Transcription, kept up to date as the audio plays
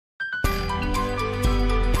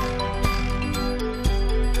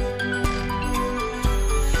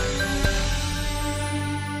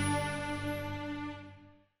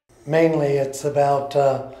Mainly it's about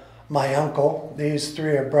my uncle. These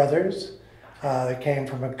three are brothers. They came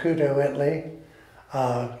from Acuto, Italy.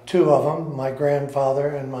 Two of them, my grandfather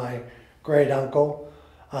and my great uncle,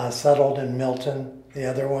 settled in Milton. The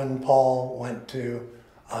other one, Paul, went to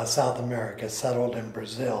South America, settled in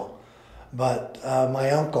Brazil. But my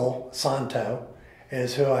uncle, Santo,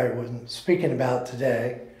 is who I was speaking about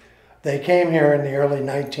today. They came here in the early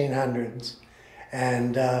 1900s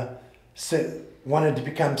and wanted to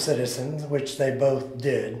become citizens, which they both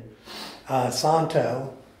did.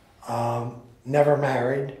 Santo never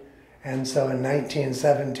married, and so in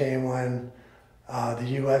 1917, when the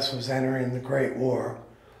U.S. was entering the Great War,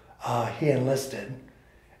 he enlisted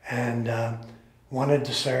and wanted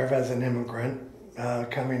to serve as an immigrant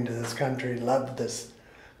coming to this country, loved this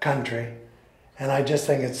country. And I just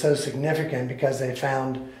think it's so significant because they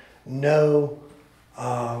found no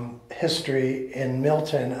history in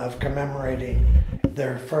Milton of commemorating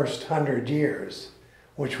their first 100 years,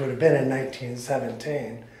 which would have been in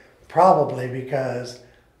 1917, probably because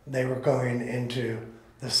they were going into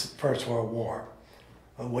the First World War,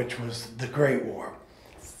 which was the Great War.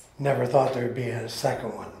 Never thought there would be a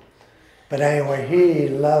second one. But anyway, he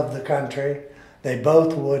loved the country. They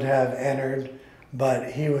both would have entered,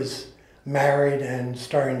 but he was married and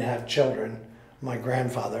starting to have children. My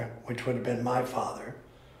grandfather, which would have been my father,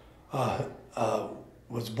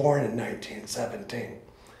 was born in 1917.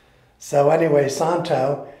 So anyway,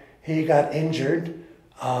 Santo, he got injured,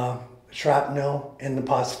 shrapnel in the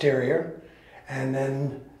posterior, and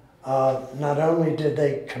then not only did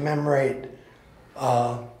they commemorate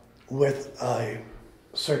with a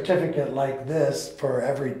certificate like this for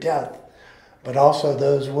every death, but also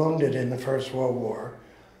those wounded in the First World War.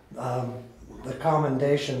 The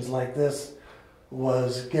commendations like this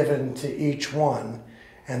was given to each one,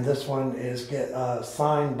 and this one is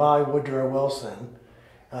signed by Woodrow Wilson.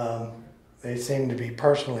 They seem to be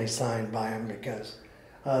personally signed by him because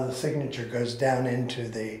the signature goes down into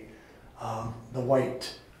the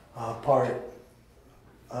white part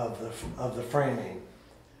of the framing.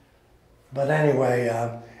 But anyway,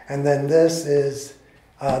 and then this is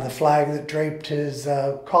the flag that draped his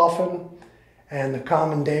coffin and the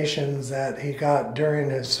commendations that he got during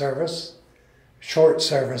his service, short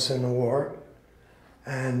service in the war,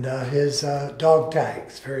 and his dog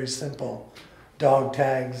tags, very simple dog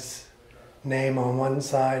tags, name on one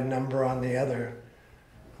side, number on the other.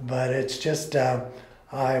 But it's just,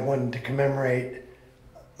 I wanted to commemorate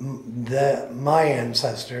my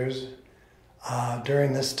ancestors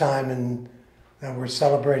during this time that we're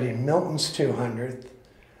celebrating Milton's 200th.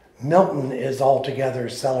 Milton is altogether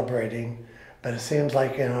celebrating, but it seems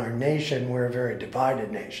like in our nation, we're a very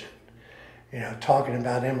divided nation. You know, talking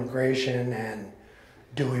about immigration and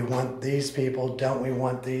do we want these people, don't we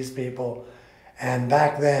want these people? And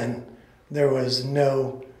back then, there was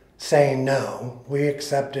no saying no. We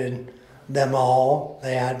accepted them all.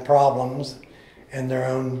 They had problems in their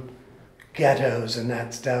own ghettos and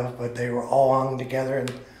that stuff, but they were all hung together. And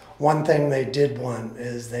one thing they did want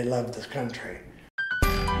is they loved this country.